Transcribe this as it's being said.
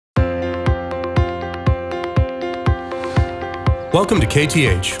Welcome to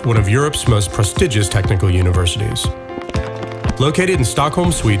KTH, one of Europe's most prestigious technical universities. Located in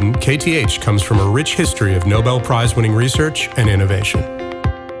Stockholm, Sweden, KTH comes from a rich history of Nobel Prize-winning research and innovation.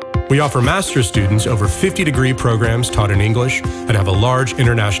 We offer master's students over 50-degree programs taught in English and have a large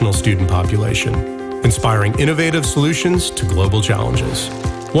international student population, inspiring innovative solutions to global challenges.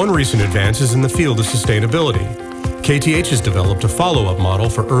 One recent advance is in the field of sustainability. KTH has developed a follow-up model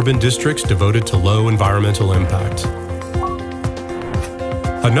for urban districts devoted to low environmental impact.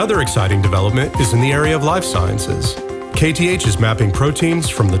 Another exciting development is in the area of life sciences. KTH is mapping proteins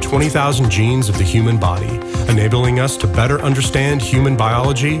from the 20,000 genes of the human body, enabling us to better understand human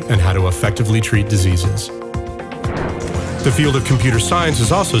biology and how to effectively treat diseases. The field of computer science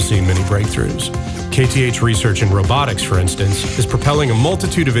has also seen many breakthroughs. KTH research in robotics, for instance, is propelling a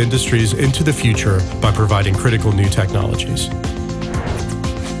multitude of industries into the future by providing critical new technologies.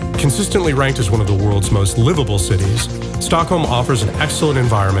 Consistently ranked as one of the world's most livable cities, Stockholm offers an excellent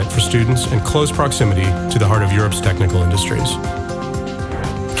environment for students in close proximity to the heart of Europe's technical industries.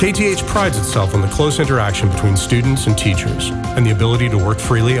 KTH prides itself on the close interaction between students and teachers and the ability to work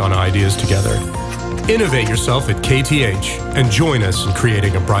freely on ideas together. Innovate yourself at KTH and join us in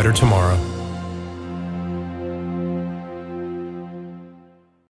creating a brighter tomorrow.